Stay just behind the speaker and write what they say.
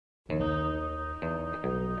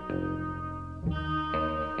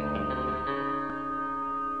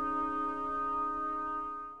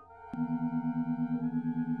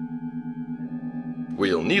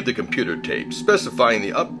We'll need the computer tape specifying the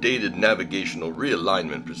updated navigational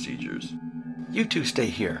realignment procedures. You two stay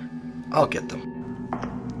here. I'll get them.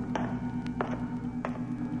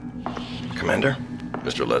 Commander?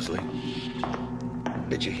 Mr. Leslie.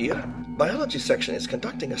 Did you hear? Biology section is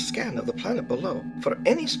conducting a scan of the planet below for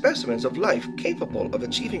any specimens of life capable of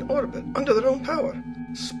achieving orbit under their own power.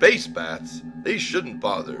 Space bats? They shouldn't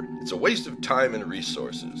bother. It's a waste of time and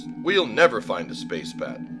resources. We'll never find a space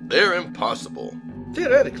bat. They're impossible.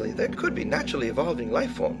 Theoretically, there could be naturally evolving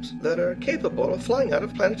life forms that are capable of flying out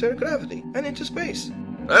of planetary gravity and into space.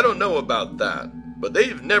 I don't know about that, but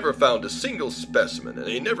they've never found a single specimen, and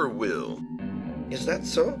they never will. Is that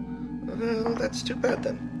so? Well, that's too bad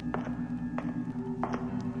then.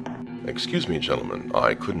 Excuse me, gentlemen.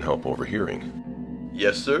 I couldn't help overhearing.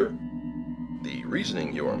 Yes, sir? The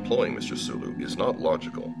reasoning you are employing, Mr. Sulu, is not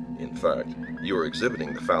logical. In fact, you are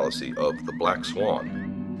exhibiting the fallacy of the Black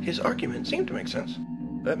Swan. His argument seemed to make sense.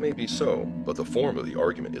 That may be so, but the form of the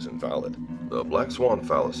argument is invalid. The Black Swan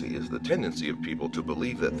fallacy is the tendency of people to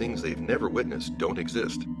believe that things they've never witnessed don't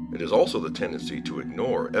exist. It is also the tendency to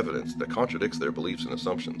ignore evidence that contradicts their beliefs and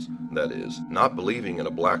assumptions. That is, not believing in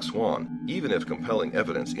a black swan, even if compelling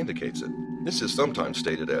evidence indicates it. This is sometimes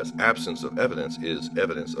stated as absence of evidence is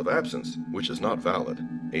evidence of absence, which is not valid.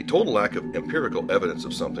 A total lack of empirical evidence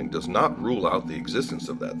of something does not rule out the existence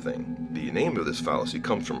of that thing. The name of this fallacy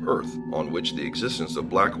comes from Earth, on which the existence of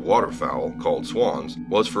black waterfowl, called swans,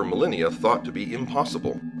 was for millennia thought to be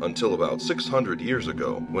impossible, until about 600 years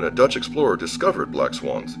ago, when a Dutch explorer discovered black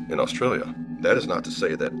swans in Australia. That is not to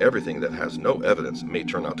say that everything that has no evidence may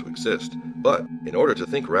turn out to exist, but in order to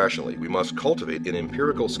think rationally, we must cultivate an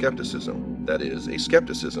empirical skepticism, that is, a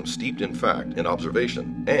skepticism steeped in fact and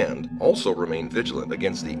observation, and also remain vigilant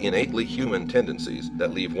against the innately human tendencies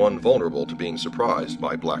that leave one vulnerable to being surprised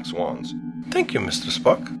by black swans. Thank you, Mr.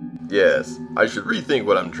 Spock. Yes, I should rethink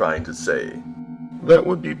what I'm trying to say. That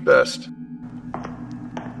would be best.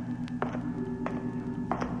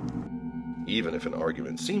 Even if an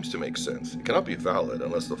argument seems to make sense, it cannot be valid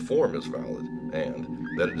unless the form is valid, and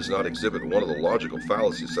that it does not exhibit one of the logical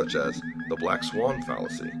fallacies such as the black swan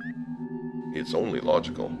fallacy. It's only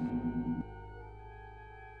logical